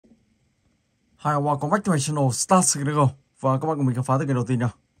Hi, welcome back to my channel Start Go. Và các bạn cùng mình khám phá từ cái đầu tiên nào.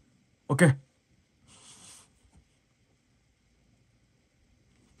 Ok.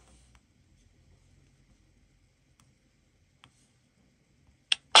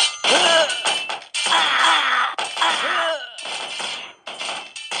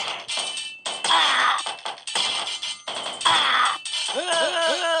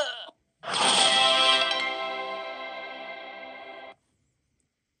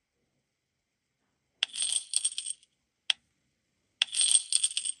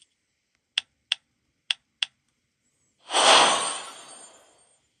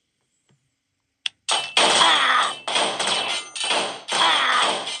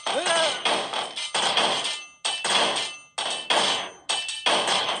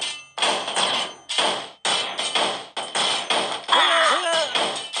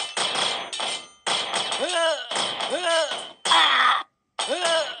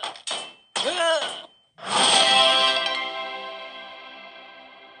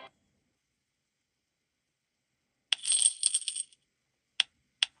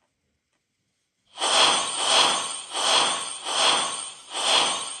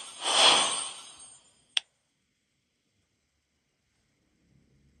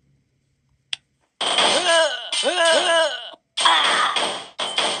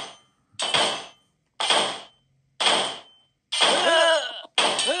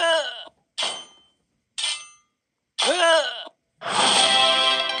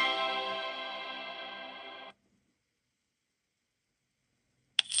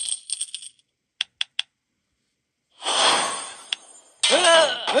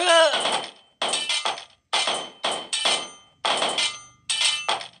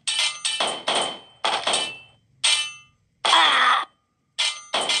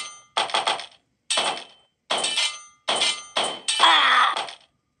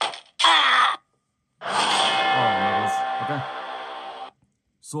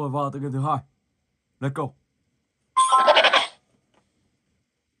 Rồi vào từ game thứ hai. Let's go.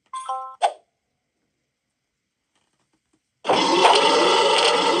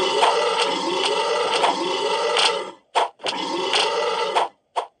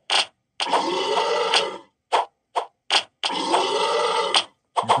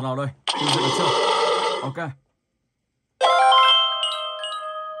 Như thế nào đây? Tiêu diệt được chưa? Ok.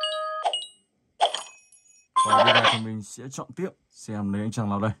 Và bây giờ thì mình sẽ chọn tiếp xem lấy anh chàng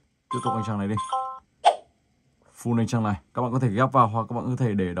nào đây. Tiếp tục anh chàng này đi. Full anh chàng này, các bạn có thể ghép vào hoặc các bạn có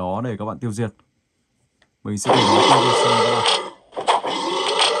thể để đó để các bạn tiêu diệt. Mình sẽ để đó tiêu diệt xem các bạn.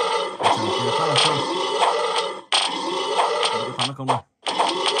 Anh chàng kia khá là không. Mình có thắng được không đây?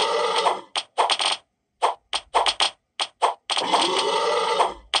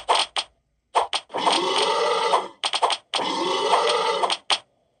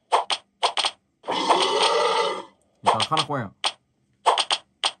 Chúng ta khá là khỏe.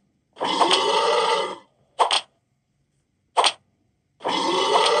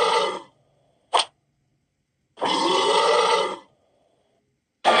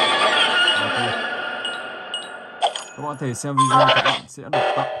 Các bạn có thể xem video các bạn sẽ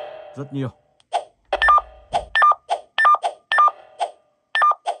được tặng rất nhiều.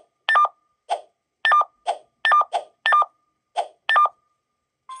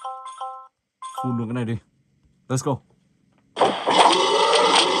 Full luôn cái này đi. Let's go.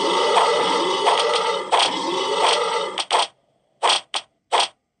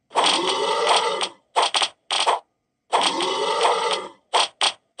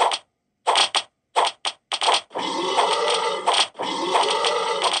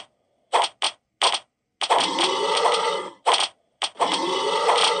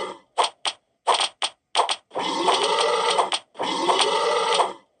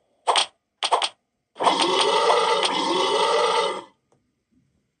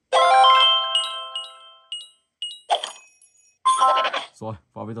 Rồi,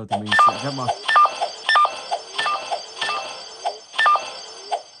 và bây giờ thì mình sẽ ghép vào.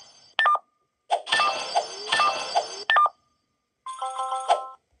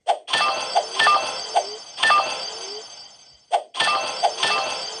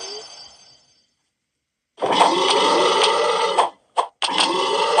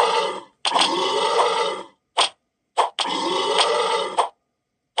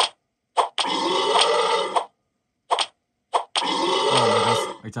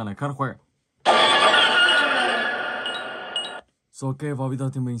 Anh chàng này khá là khỏe. Rồi ok, và bây giờ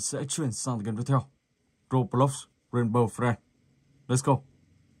thì mình sẽ chuyển sang game tiếp theo. Roblox Rainbow Friend. Let's go.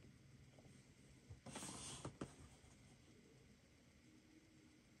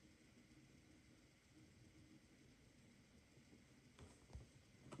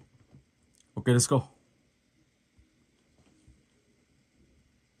 Ok, let's go.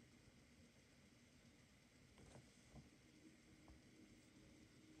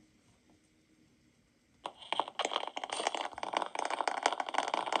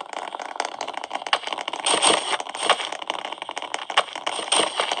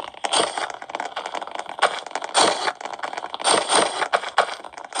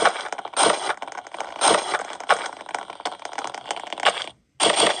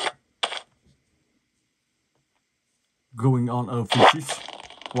 Going on a free kick.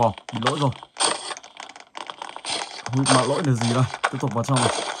 Wow, bị lỗi rồi. Không biết mã lỗi là gì đây. Tiếp tục vào trong này.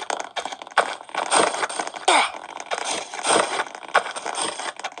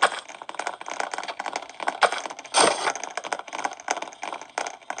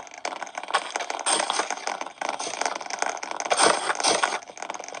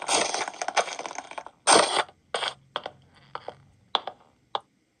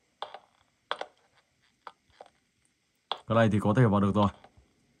 Cái này thì có thể vào được rồi.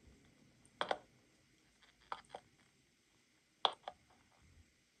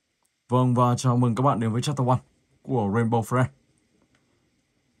 Vâng, và chào mừng các bạn đến với Chapter 1 của Rainbow Friend.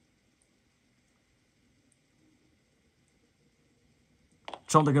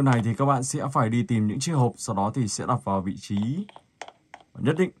 Trong tựa game này thì các bạn sẽ phải đi tìm những chiếc hộp, sau đó thì sẽ đặt vào vị trí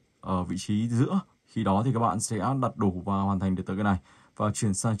nhất định ở vị trí giữa. Khi đó thì các bạn sẽ đặt đủ và hoàn thành được tựa game này. Và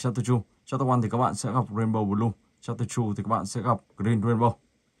chuyển sang Chapter 2. Chapter 1 thì các bạn sẽ gặp Rainbow Blue. Chapter 2 thì các bạn sẽ gặp Green Rainbow.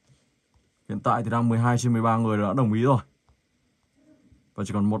 Hiện tại thì đang 12 trên 13 người đã đồng ý rồi. Và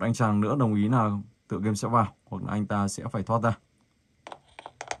chỉ còn một anh chàng nữa đồng ý là tựa game sẽ vào, hoặc là anh ta sẽ phải thoát ra.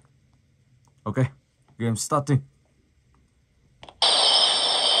 Ok, game starting.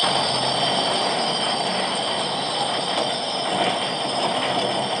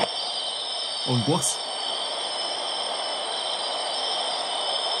 On works.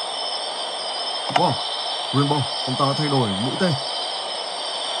 Wow, Rainbow, ông ta đã thay đổi mũi tên.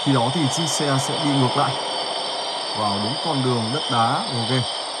 Khi đó thì chiếc xe sẽ đi ngược lại vào đúng con đường đất đá của game.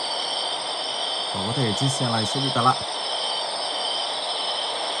 Và có thể chiếc xe này sẽ bị tạt lại.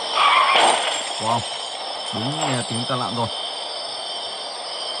 Wow, đúng nghe tiếng tạt lạn rồi.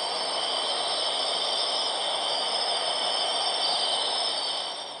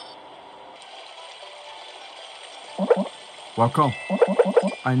 Welcome,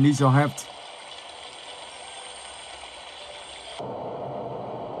 I need your help.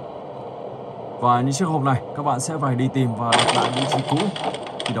 Và những chiếc hộp này các bạn sẽ phải đi tìm và đặt lại vị trí cũ.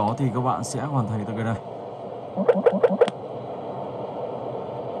 Khi đó thì các bạn sẽ hoàn thành được cái này.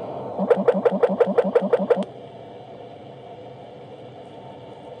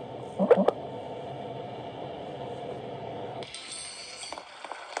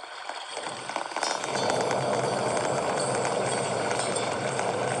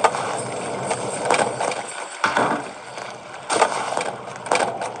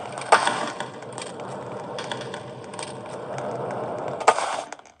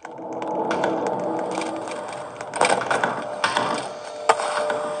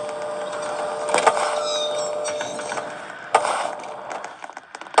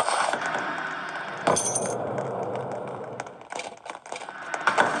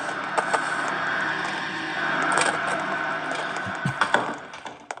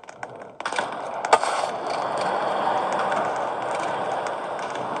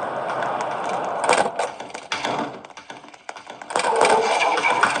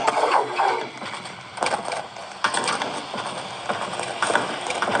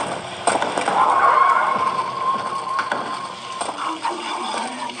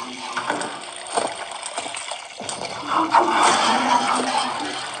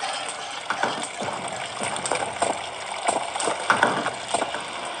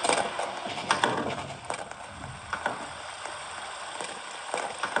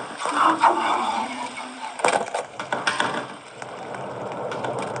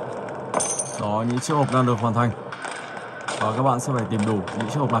 Đó, những chiếc hộp đang được hoàn thành. Và các bạn sẽ phải tìm đủ những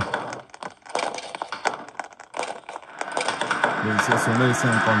chiếc hộp này. Mình sẽ xuống đây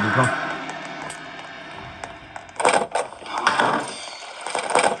xem còn gì không.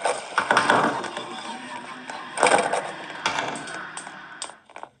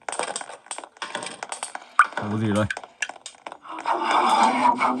 Không có gì đây.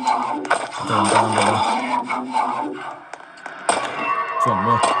 Tưởng ta làm được đâu. Chuẩn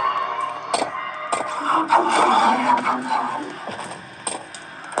luôn.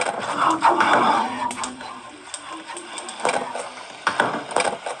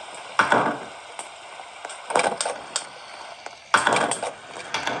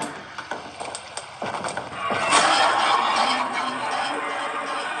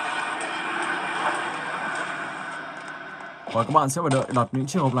 Và các bạn sẽ phải đợi đặt những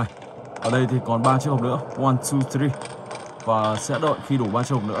chiếc hộp này. Ở đây thì còn 3 chiếc hộp nữa, 1, 2, 3. Và sẽ đợi khi đủ 3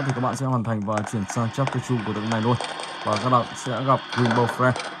 chiếc hộp nữa thì các bạn sẽ hoàn thành và chuyển sang chapter 2 của tựa này luôn. Và các bạn sẽ gặp Rainbow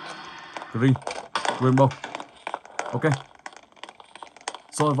Friend. Green, Rainbow. Ok.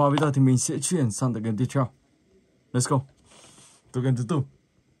 Rồi và bây giờ thì mình sẽ chuyển sang tựa game tiếp theo. Let's go. Tựa game thứ 4.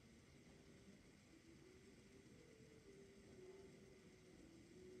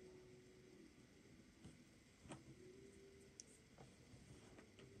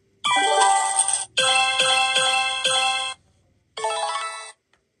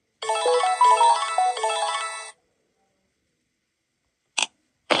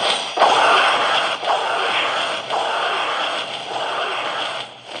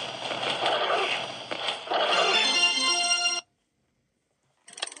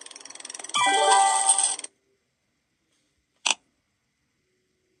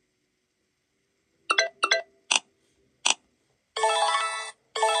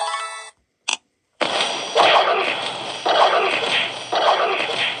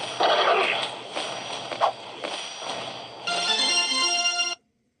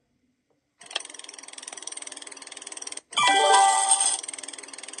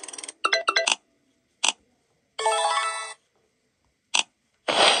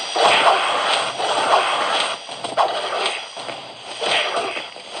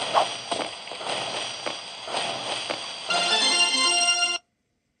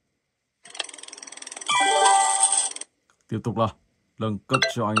 Tiếp tục là nâng cấp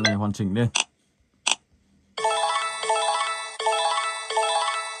cho anh này hoàn chỉnh lên.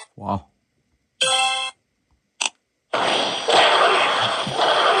 Wow.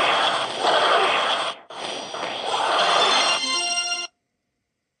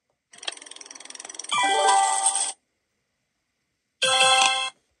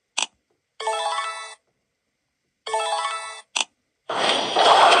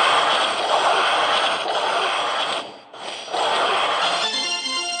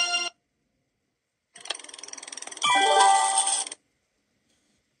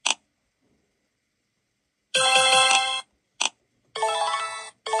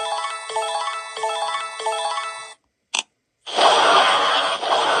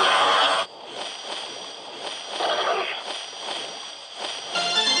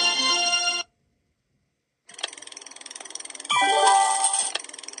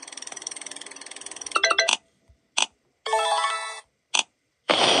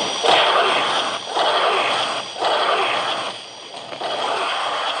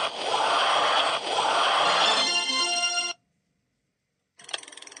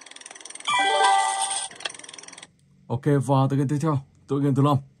 Ok, và tựa game tiếp theo, tựa game thứ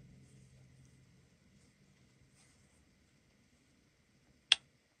 5.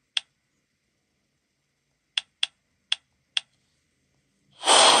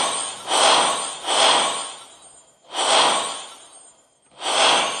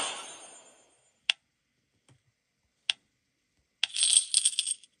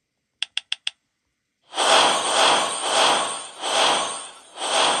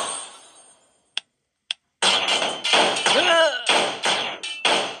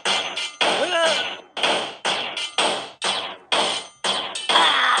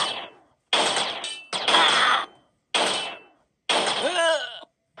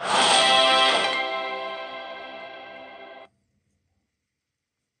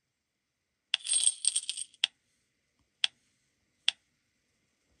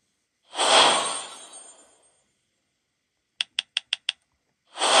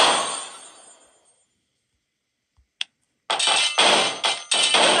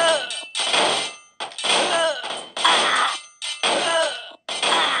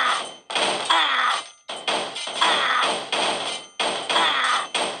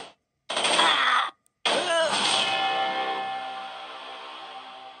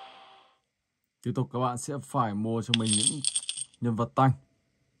 Tiếp tục các bạn sẽ phải mua cho mình những nhân vật tanh.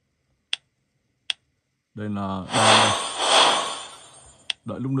 Đây là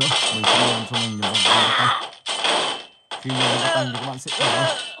đợi lúc nữa mình sẽ mua cho mình nhân vật tanh. Khi nhân vật tanh thì các bạn sẽ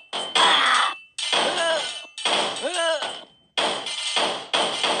ở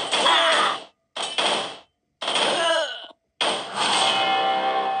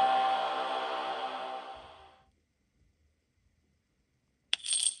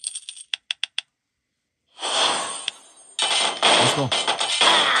let's go.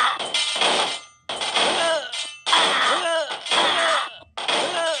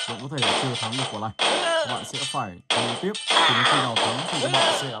 Vẫn có thể chưa thắng được quả này. Các bạn sẽ phải chơi tiếp. Từ đến khi nào thắng thì các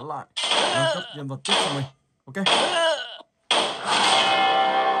bạn sẽ lại nâng cấp nhân vật tiếp cho mình. Ok.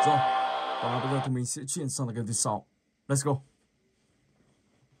 Rồi. Và bây giờ thì mình sẽ chuyển sang game thứ 6. Let's go.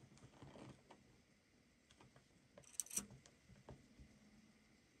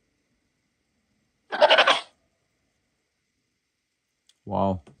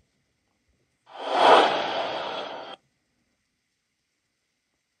 Wow.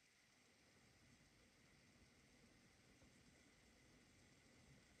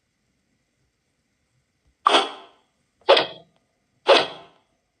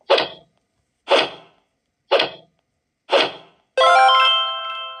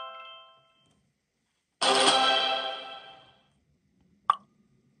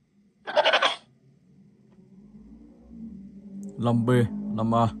 Năm B,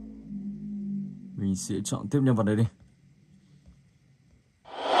 năm A. Mình sẽ chọn tiếp nhân vật đấy đi.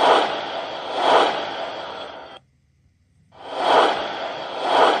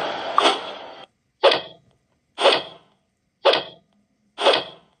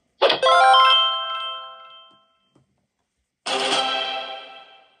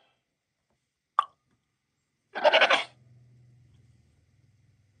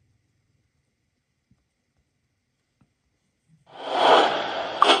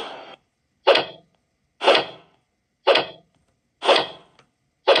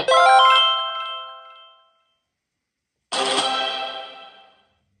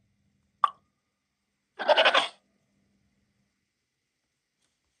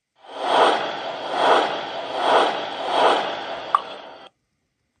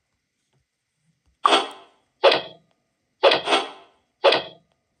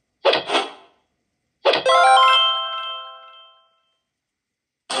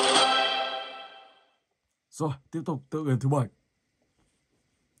 Rồi, tiếp tục tựa game thứ 7.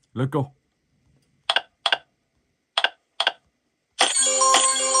 Let's go.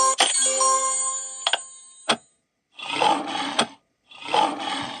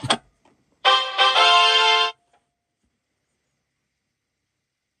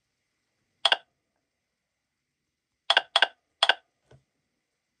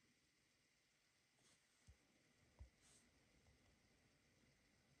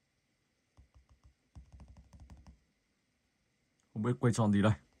 Không biết quay tròn gì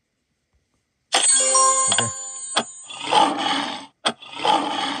đây. Ok.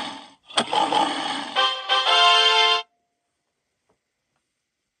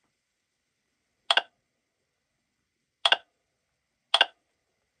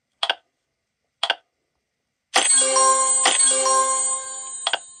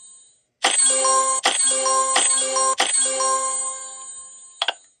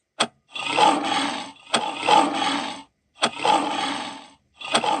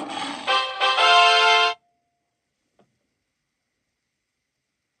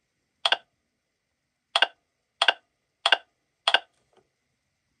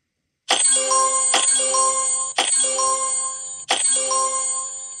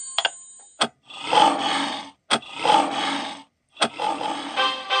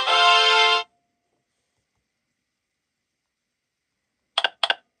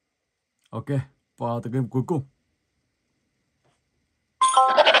 Ok, vào tựa game cuối cùng.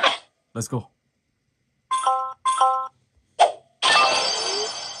 Let's go.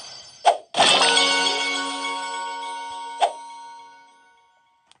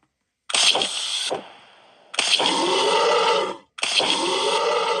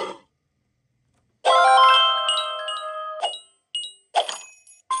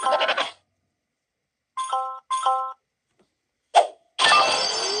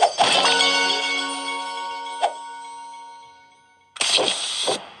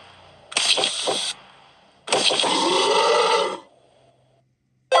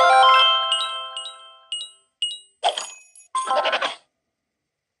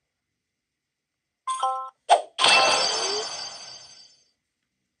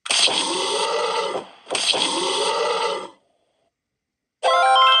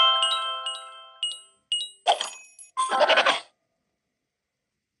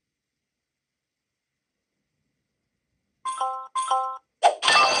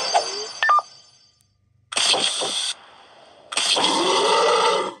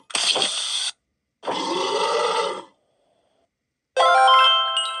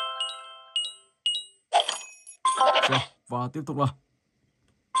 Rồi, và tiếp tục là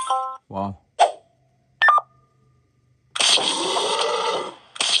wow.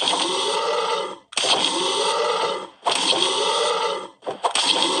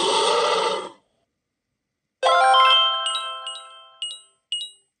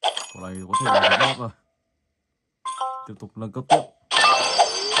 Quả này có thể là bóp rồi. Tiếp tục nâng cấp tiếp.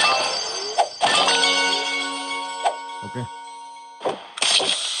 Ok.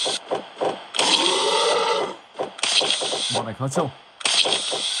 lại khá sâu.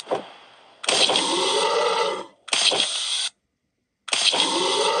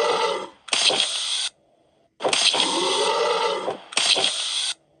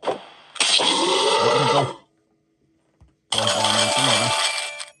 Vẫn thành công. Rồi và mình sẽ mở ra.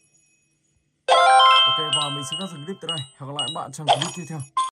 Ok, và mình sẽ cắt clip tới đây. Hẹn gặp lại các bạn trong clip tiếp theo.